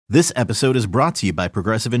This episode is brought to you by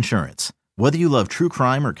Progressive Insurance. Whether you love true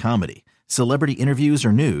crime or comedy, celebrity interviews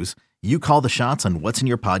or news, you call the shots on what's in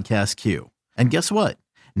your podcast queue. And guess what?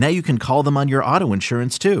 Now you can call them on your auto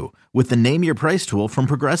insurance too with the Name Your Price tool from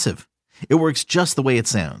Progressive. It works just the way it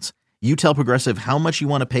sounds. You tell Progressive how much you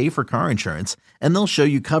want to pay for car insurance, and they'll show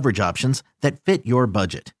you coverage options that fit your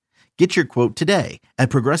budget. Get your quote today at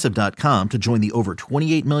Progressive.com to join the over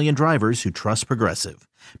 28 million drivers who trust Progressive.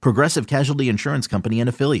 Progressive Casualty Insurance Company and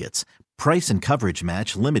Affiliates. Price and coverage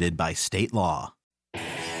match limited by state law.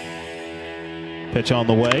 Pitch on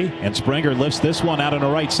the way, and Springer lifts this one out into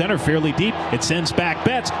right center, fairly deep. It sends back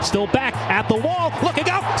Betts, still back at the wall, looking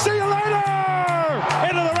up. See you later!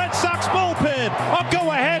 Into the Red Sox bullpen. A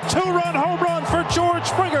go-ahead two-run home run for George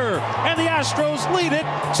Springer, and the Astros lead it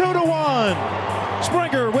 2-1.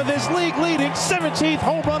 Springer with his league-leading 17th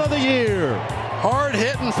home run of the year. Hard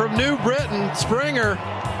hitting from New Britain. Springer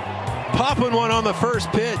popping one on the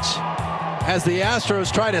first pitch as the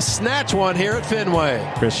Astros try to snatch one here at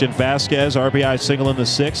Fenway. Christian Vasquez, RBI single in the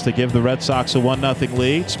sixth to give the Red Sox a 1-0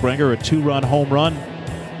 lead. Springer a two-run home run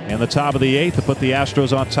in the top of the eighth to put the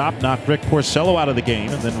Astros on top, knocked Rick Porcello out of the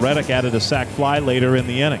game, and then Reddick added a sac fly later in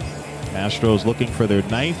the inning. Astros looking for their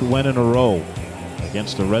 9th win in a row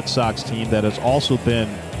against a Red Sox team that has also been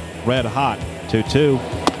red hot. 2-2.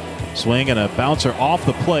 Swing and a bouncer off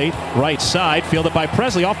the plate, right side, fielded by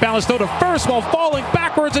Presley. Off balance throw to first while falling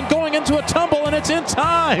backwards and going into a tumble, and it's in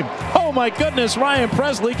time. Oh my goodness, Ryan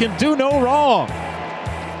Presley can do no wrong.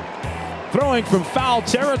 Throwing from foul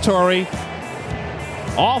territory,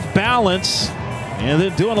 off balance, and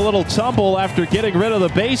then doing a little tumble after getting rid of the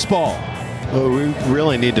baseball. Well, we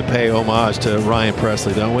really need to pay homage to Ryan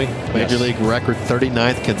Presley, don't we? Major League record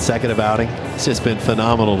 39th consecutive outing. It's just been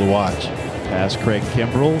phenomenal to watch. Past Craig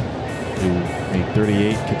Kimbrell, who made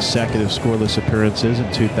 38 consecutive scoreless appearances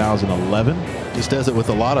in 2011. Just does it with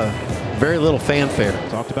very little fanfare.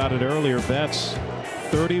 Talked about it earlier, Betts.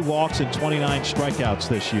 30 walks and 29 strikeouts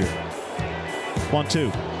this year.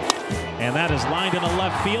 1-2. And that is lined into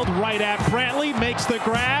left field, right at Brantley, makes the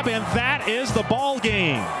grab, and that is the ball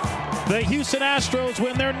game. The Houston Astros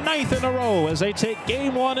win their 9th in a row as they take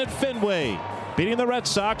Game 1 at Fenway, beating the Red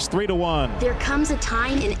Sox 3-1. There comes a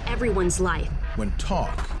time in everyone's life when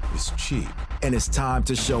talk is cheap and it's time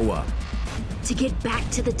to show up. To get back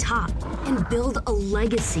to the top and build a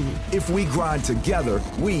legacy. If we grind together,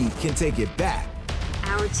 we can take it back.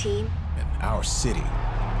 Our team and our city.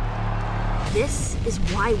 This is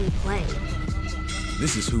why we play.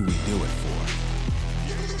 This is who we do it for.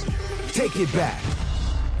 Take it back.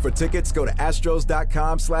 For tickets, go to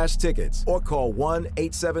astros.com/tickets or call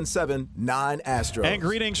 1-877-9-ASTROS. And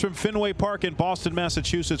greetings from Fenway Park in Boston,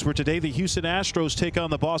 Massachusetts, where today the Houston Astros take on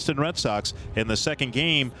the Boston Red Sox in the second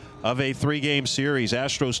game of a 3-game series.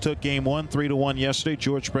 Astros took Game 1 3-1 yesterday.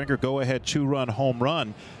 George Springer go-ahead two-run home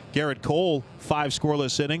run. Garrett Cole, 5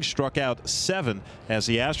 scoreless innings, struck out 7 as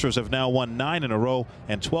the Astros have now won 9 in a row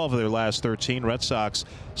and 12 of their last 13. Red Sox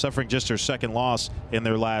suffering just their second loss in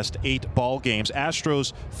their last 8 ball games.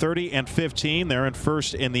 Astros 30-15. They're in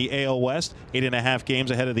first in the AL West, 8.5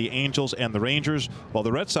 games ahead of the Angels and the Rangers, while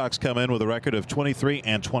the Red Sox come in with a record of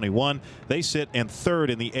 23-21. They sit in third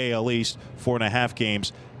in the AL East, 4.5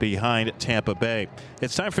 games behind Tampa Bay.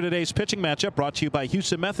 It's time for today's pitching matchup, brought to you by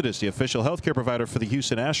Houston Methodist, the official healthcare provider for the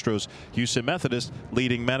Houston Astros. Houston Methodist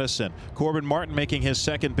leading medicine. Corbin Martin making his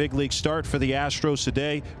second big league start for the Astros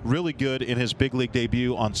today. Really good in his big league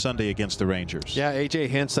debut on Sunday against the Rangers. Yeah, A.J.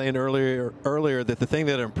 Hinch saying earlier that the thing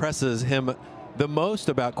that impresses him the most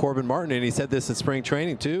about Corbin Martin, and he said this in spring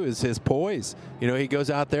training too, is his poise. You know, he goes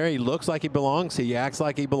out there, he looks like he belongs, he acts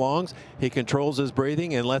like he belongs, he controls his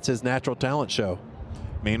breathing and lets his natural talent show.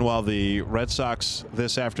 Meanwhile, the Red Sox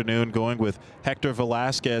this afternoon going with Hector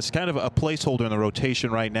Velasquez, kind of a placeholder in the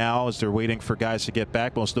rotation right now as they're waiting for guys to get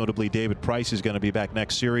back. Most notably, David Price is going to be back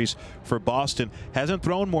next series for Boston. Hasn't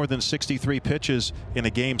thrown more than 63 pitches in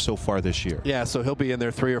a game so far this year. Yeah, so he'll be in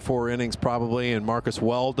there 3 or 4 innings probably, and Marcus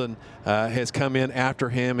Weldon has come in after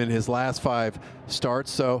him in his last 5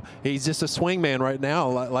 starts. So he's just a swing man right now,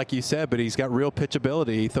 like you said, but he's got real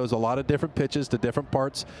pitchability. He throws a lot of different pitches to different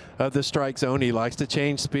parts of the strike zone. He likes to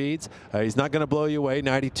change speeds. He's not going to blow you away,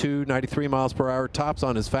 92, 93 miles per hour tops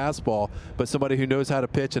on his fastball, but somebody who knows how to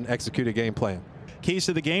pitch and execute a game plan. Keys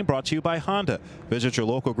to the Game brought to you by Honda. Visit your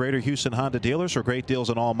local Greater Houston Honda dealers for great deals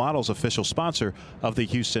on all models, official sponsor of the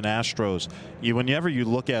Houston Astros. Whenever you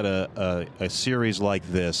look at a series like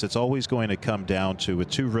this, it's always going to come down to, with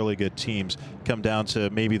two really good teams, come down to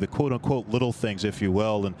maybe the quote-unquote little things, if you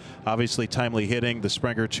will. And obviously timely hitting, the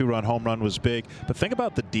Springer 2-run home run was big. But think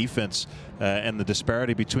about the defense and the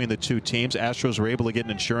disparity between the two teams. Astros were able to get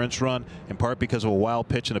an insurance run, in part because of a wild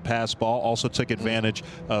pitch and a pass ball. Also took advantage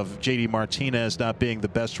of J.D. Martinez not being the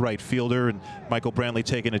best right fielder, and Michael Brantley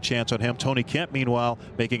taking a chance on him. Tony Kemp, meanwhile,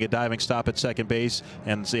 making a diving stop at second base,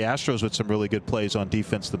 and the Astros with some really good plays on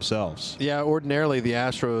defense themselves. Yeah, ordinarily the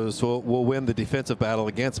Astros will win the defensive battle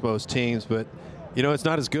against most teams, but it's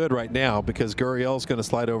not as good right now because Gurriel's going to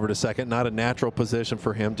slide over to second. Not a natural position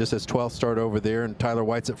for him, just his 12th start over there, and Tyler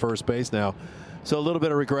White's at first base now. So a little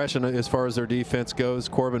bit of regression as far as their defense goes.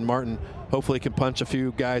 Corbin Martin hopefully can punch a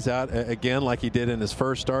few guys out again like he did in his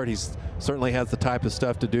first start. He certainly has the type of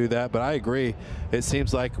stuff to do that. But I agree. It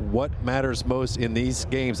seems like what matters most in these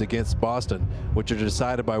games against Boston, which are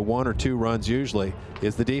decided by 1 or 2 runs usually,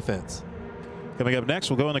 is the defense. Coming up next,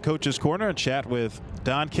 we'll go in the coach's corner and chat with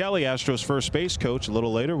Don Kelly, Astros first base coach. A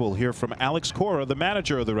little later, we'll hear from Alex Cora, the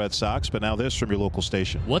manager of the Red Sox. But now this from your local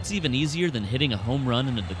station. What's even easier than hitting a home run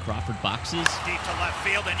into the Crawford boxes? Deep to left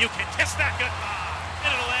field, and you can kiss that goodbye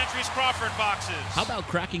into the Landry's Crawford boxes. How about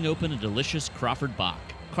cracking open a delicious Crawford Bock?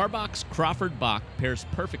 Carbox Crawford Bock pairs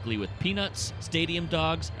perfectly with peanuts, stadium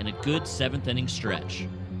dogs, and a good 7th inning stretch.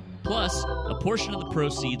 Plus, a portion of the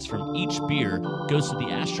proceeds from each beer goes to the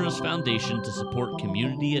Astros Foundation to support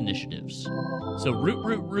community initiatives. So root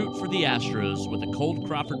for the Astros with a cold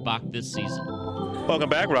Crawford Bock this season. Welcome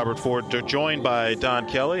back. Robert Ford, joined by Don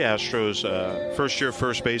Kelly, Astros first-year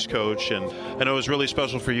first base coach. And I know it was really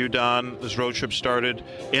special for you, Don. This road trip started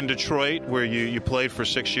in Detroit, where you played for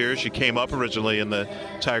 6 years. You came up originally in the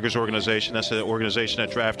Tigers organization. That's the organization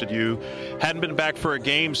that drafted you. Hadn't been back for a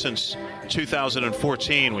game since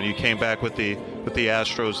 2014 when you came back with the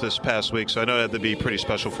Astros this past week. So I know that had to be pretty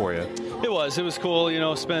special for you. It was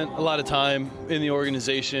cool. Spent a lot of time in the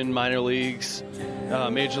organization, minor leagues,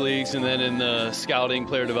 major leagues, and then in the scouting,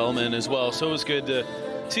 player development as well. So it was good to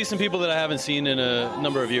see some people that I haven't seen in a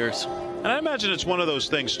number of years. And I imagine it's one of those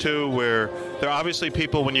things, too, where there are obviously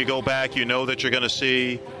people when you go back, that you're going to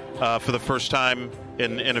see for the first time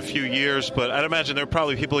in a few years. But I'd imagine there are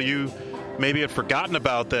probably people you maybe had forgotten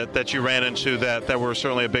about that you ran into that were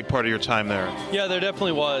certainly a big part of your time there. Yeah, there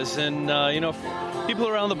definitely was. And, people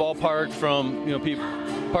around the ballpark from,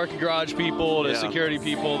 parking garage people to security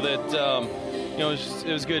people that, it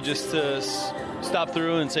was good just to stop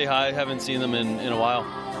through and say hi. Haven't seen them in a while.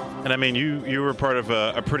 And I mean, you were part of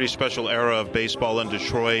a pretty special era of baseball in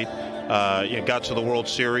Detroit. You got to the World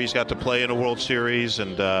Series, got to play in a World Series,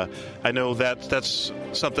 and I know that's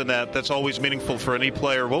something that's always meaningful for any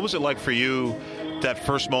player. What was it like for you, that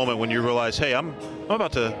first moment when you realized, hey, I'm going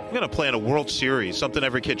to play in a World Series, something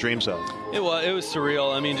every kid dreams of? It was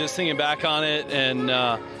surreal. I mean, just thinking back on it, and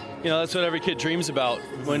that's what every kid dreams about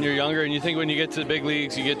when you're younger. And you think when you get to the big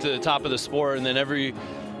leagues, you get to the top of the sport, and then every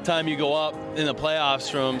time you go up in the playoffs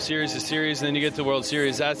from series to series, and then you get to the World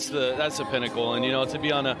Series, that's the pinnacle. And to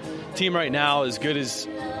be on a team right now as good as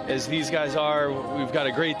these guys are, we've got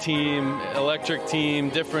a great team, electric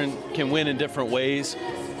team, can win in different ways,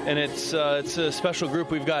 and it's a special group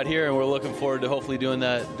we've got here, and we're looking forward to hopefully doing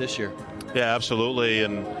that this year. Yeah, absolutely.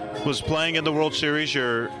 And was playing in the World Series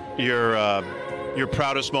your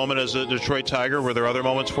proudest moment as a Detroit Tiger? Were there other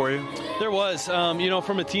moments for you? There was.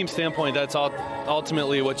 From a team standpoint, that's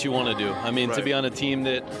ultimately what you want to do. I mean, right. To be on a team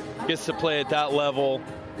that gets to play at that level,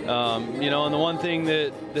 and the one thing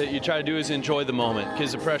that you try to do is enjoy the moment,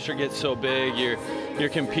 because the pressure gets so big. You're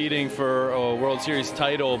competing for a World Series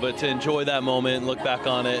title, but to enjoy that moment and look back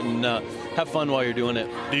on it and have fun while you're doing it.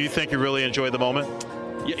 Do you think you really enjoyed the moment?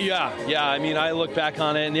 Yeah. I mean, I look back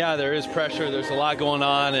on it, and there is pressure. There's a lot going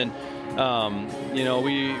on, and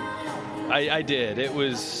I did. There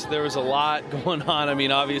was a lot going on. I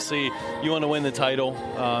mean, obviously, you want to win the title,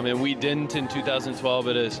 and we didn't in 2012.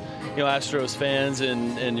 But as Astros fans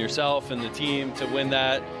and yourself and the team to win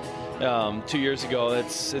that 2 years ago,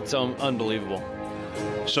 it's unbelievable.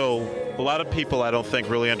 So a lot of people, I don't think,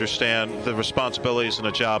 really understand the responsibilities and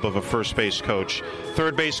the job of a first base coach.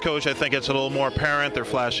 Third base coach, I think it's a little more apparent. They're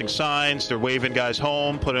flashing signs, they're waving guys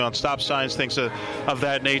home, putting on stop signs, things of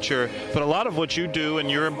that nature. But a lot of what you do, and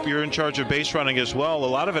you're in charge of base running as well, a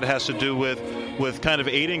lot of it has to do with kind of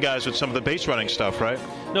aiding guys with some of the base running stuff, right?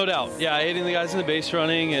 No doubt. Yeah, aiding the guys in the base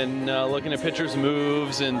running and looking at pitchers'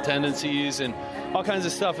 moves and tendencies and all kinds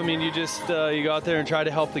of stuff. I mean, you go out there and try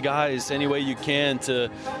to help the guys any way you can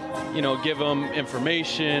to, give them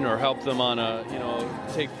information or help them on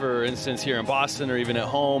take for instance here in Boston or even at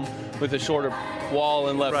home with a shorter wall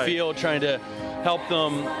in left field, trying to help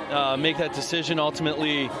them make that decision.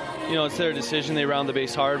 Ultimately, it's their decision. They round the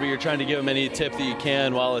base hard, but you're trying to give them any tip that you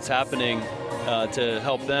can while it's happening to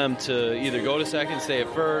help them to either go to second, stay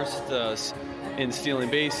at first, in stealing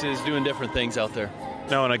bases, doing different things out there.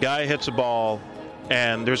 Now, when a guy hits a ball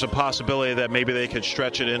and there's a possibility that maybe they could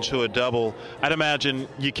stretch it into a double, I'd imagine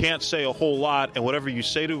you can't say a whole lot, and whatever you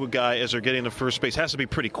say to a guy as they're getting to first base has to be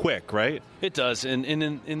pretty quick, right? It does, and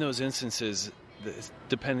in those instances,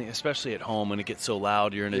 depending, especially at home when it gets so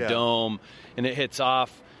loud, you're in a dome and it hits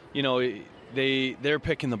off, they're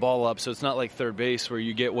picking the ball up, so it's not like third base where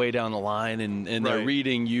you get way down the line and they're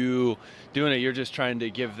reading you doing it. You're just trying to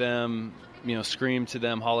give them, scream to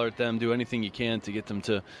them, holler at them, do anything you can to get them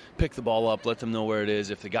to pick the ball up, let them know where it is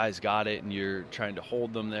if the guy's got it and you're trying to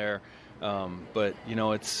hold them there. But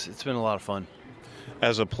it's been a lot of fun.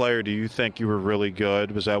 As a player, do you think you were really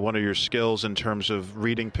good? Was that one of your skills in terms of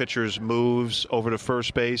reading pitchers' moves over to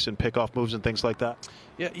first base and pickoff moves and things like that?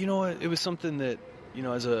 Yeah, it was something that,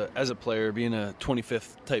 as a player, being a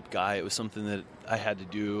 25th type guy, it was something that I had to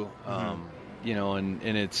do,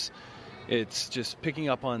 and it's just picking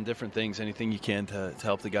up on different things, anything you can to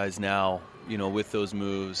help the guys now, with those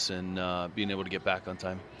moves and being able to get back on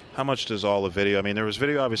time. How much does all the video, I mean, there was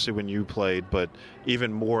video obviously when you played, but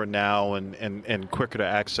even more now and quicker to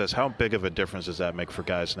access, how big of a difference does that make for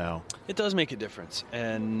guys now? It does make a difference.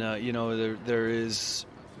 And, there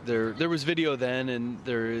was video then and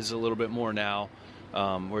there is a little bit more now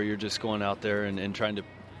where you're just going out there and trying to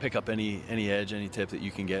pick up any edge, any tip that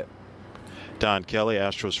you can get. Don Kelly,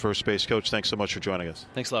 Astros first base coach, thanks so much for joining us.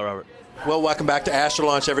 Thanks a lot, Robert. Well, welcome back to Astro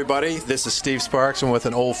Launch, everybody. This is Steve Sparks and with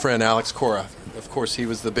an old friend, Alex Cora. Of course, he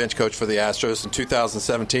was the bench coach for the Astros in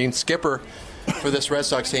 2017, skipper for this Red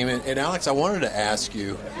Sox team. And Alex, I wanted to ask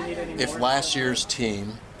you if last year's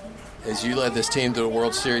team, as you led this team to the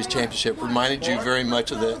World Series championship, reminded you very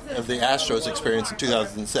much of the Astros experience in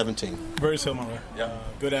 2017. Very similar. Yeah.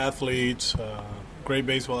 Good athletes, great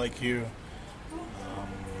baseball IQ.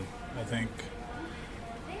 I think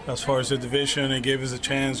as far as the division, it gave us a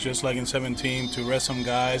chance, just like in 17, to rest some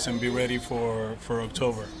guys and be ready for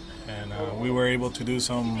October. And we were able to do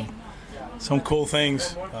some cool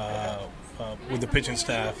things with the pitching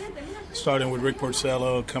staff, starting with Rick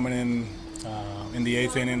Porcello coming in the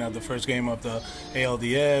 8th inning of the first game of the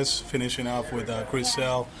ALDS, finishing off with Chris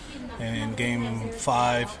Sale in Game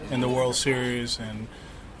 5 in the World Series. And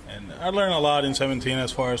I learned a lot in 17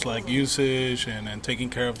 as far as like usage and taking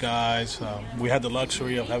care of guys. We had the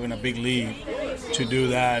luxury of having a big lead to do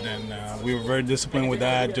that, and we were very disciplined with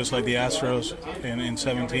that, just like the Astros in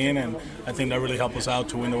 17, and I think that really helped us out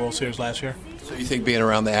to win the World Series last year. So you think being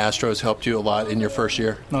around the Astros helped you a lot in your first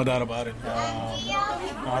year? No doubt about it.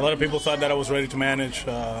 A lot of people thought that I was ready to manage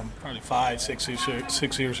probably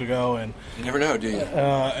 6 years ago, and you never know, do you?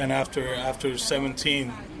 And after 17,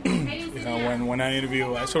 when I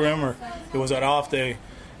interviewed, I still remember it was an off day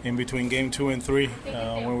in between Game 2 and 3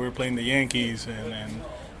 when we were playing the Yankees, and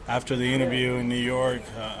after the interview in New York,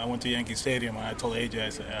 I went to Yankee Stadium and I told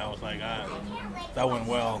AJ, I was like, that went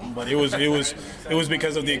well, but it was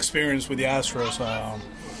because of the experience with the Astros,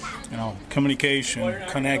 communication,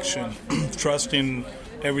 connection, trusting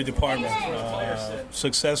every department.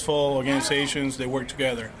 Successful organizations, they work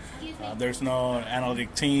together. There's no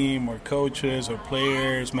analytic team or coaches or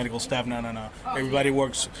players, medical staff. No. Everybody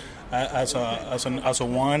works as a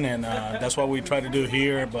one, and that's what we try to do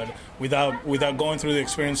here. But without going through the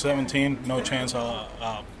experience 17, no chance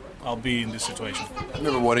I'll be in this situation. I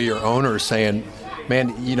remember one of your owners saying, "Man,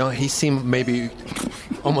 he seemed maybe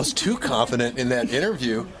almost too confident in that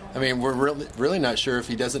interview." I mean, we're really not sure if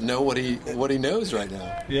he doesn't know what he knows right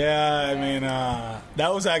now. Yeah, I mean,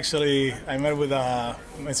 that was actually, I met with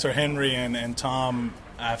Mr. Henry and Tom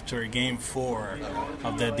after Game 4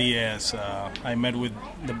 of the DS. I met with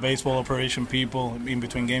the baseball operation people in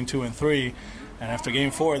between Game 2 and 3. And after Game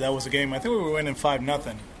 4, that was a game, I think we were winning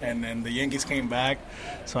 5-0, and the Yankees came back.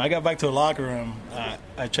 So I got back to the locker room.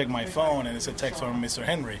 I checked my phone, and it's a text from Mr.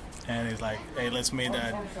 Henry. And he's like, hey, let's meet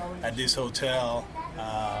at this hotel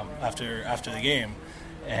after the game.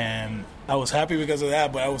 And I was happy because of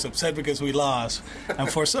that, but I was upset because we lost. And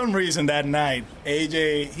for some reason that night,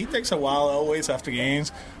 AJ, he takes a while always after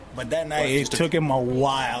games. But that night, it took him a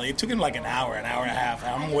while. It took him like an hour and a half.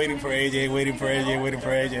 I'm waiting for AJ.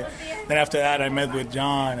 Then after that, I met with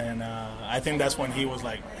John, and I think that's when he was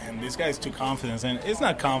like, man, this guy's too confident. And it's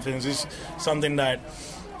not confidence. It's something that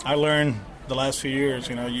I learned the last few years.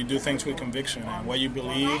 You do things with conviction. And what you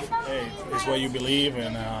believe, is what you believe.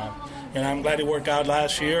 And and I'm glad it worked out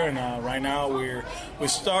last year. And right now we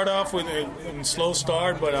start off with a slow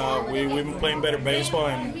start, but we've been playing better baseball,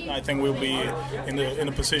 and I think we'll be in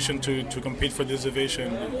a position to compete for this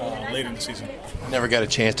division later in the season. Never got a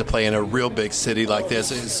chance to play in a real big city like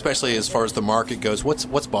this, especially as far as the market goes.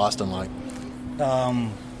 What's Boston like?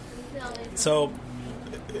 So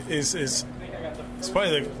it's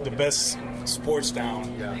probably the best sports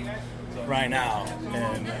town right now,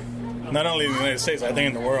 and not only in the United States, I think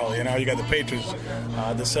in the world. You got the Patriots,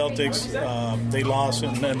 the Celtics. They lost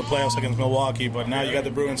in the playoffs against Milwaukee, but now you got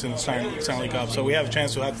the Bruins in the Stanley Cup. So we have a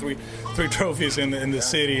chance to have three trophies in the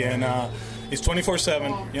city, and it's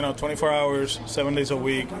 24/7. 24 hours, 7 days a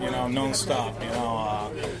week. Non-stop.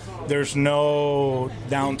 There's no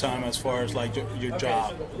downtime as far as like your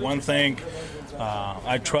job. One thing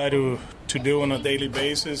I try to do on a daily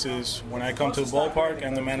basis is when I come to the ballpark,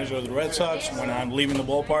 I'm the manager of the Red Sox. When I'm leaving the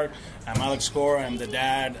ballpark, I'm Alex Cora, I'm the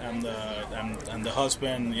dad, I'm the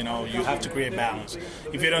husband. You have to create balance.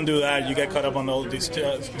 If you don't do that, you get caught up on all this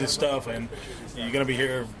stuff, and you're going to be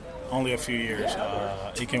here only a few years.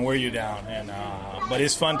 It can wear you down, but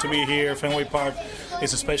it's fun to be here. Fenway Park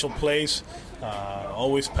is a special place,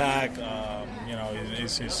 always packed.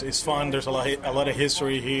 It's fun. There's a lot of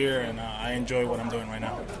history here, and I enjoy what I'm doing right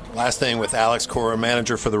now. Last thing with Alex Cora,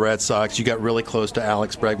 manager for the Red Sox. You got really close to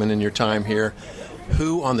Alex Bregman in your time here.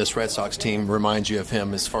 Who on this Red Sox team reminds you of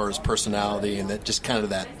him as far as personality and that just kind of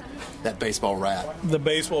that baseball rat? The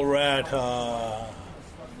baseball rat.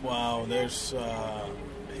 Wow. There's.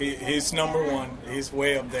 He's number one. He's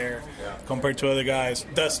way up there compared to other guys.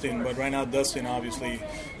 Dustin, but right now Dustin, obviously,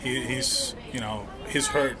 he's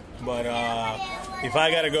hurt. But if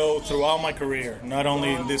I got to go throughout my career, not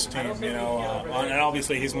only in this team, and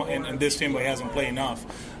obviously he's in this team, but he hasn't played enough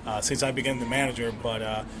since I became the manager.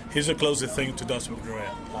 But he's the closest thing to Dustin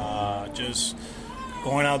Pedroia. Just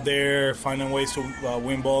going out there, finding ways to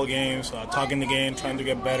win ball games, talking the game, trying to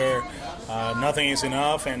get better. Nothing is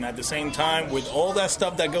enough, and at the same time, with all that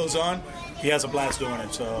stuff that goes on, he has a blast doing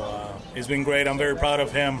it. So it's been great. I'm very proud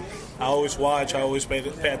of him. I always watch. I always pay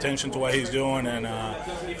attention to what he's doing, and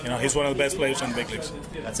he's one of the best players in the big leagues.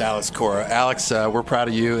 That's Alex Cora. Alex, we're proud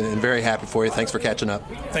of you and very happy for you. Thanks for catching up.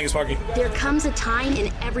 Thanks, Sparky. There comes a time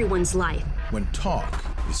in everyone's life when talk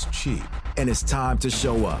is cheap and it's time to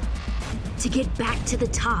show up. To get back to the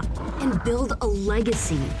top and build a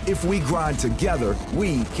legacy. If we grind together,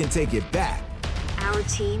 we can take it back. Our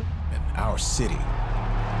team. And our city.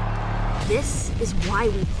 This is why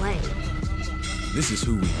we play. This is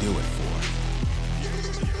who we do it for.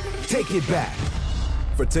 Take it back.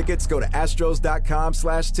 For tickets, go to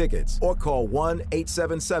Astros.com/tickets or call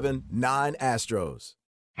 1-877-9-ASTROS.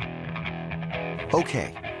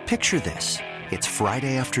 Okay, picture this. It's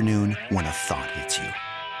Friday afternoon when a thought hits you.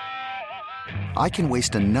 I can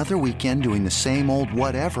waste another weekend doing the same old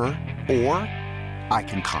whatever, or I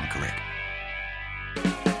can conquer it.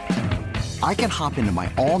 I can hop into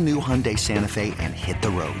my all-new Hyundai Santa Fe and hit the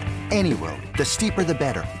road. Any road. The steeper, the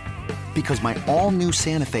better. Because my all-new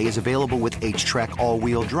Santa Fe is available with H-Track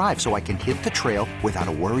all-wheel drive, so I can hit the trail without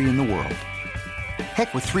a worry in the world.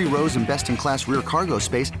 Heck, with 3 rows and best-in-class rear cargo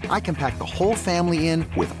space, I can pack the whole family in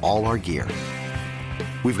with all our gear.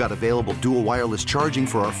 We've got available dual wireless charging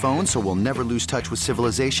for our phones, so we'll never lose touch with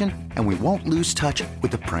civilization, and we won't lose touch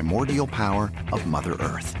with the primordial power of Mother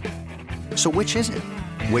Earth. So which is it?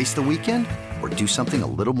 Waste the weekend or do something a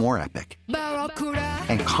little more epic?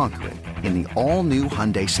 And conquer it in the all-new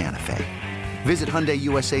Hyundai Santa Fe. Visit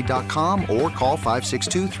HyundaiUSA.com or call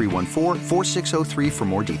 562-314-4603 for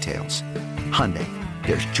more details. Hyundai,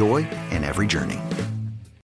 there's joy in every journey.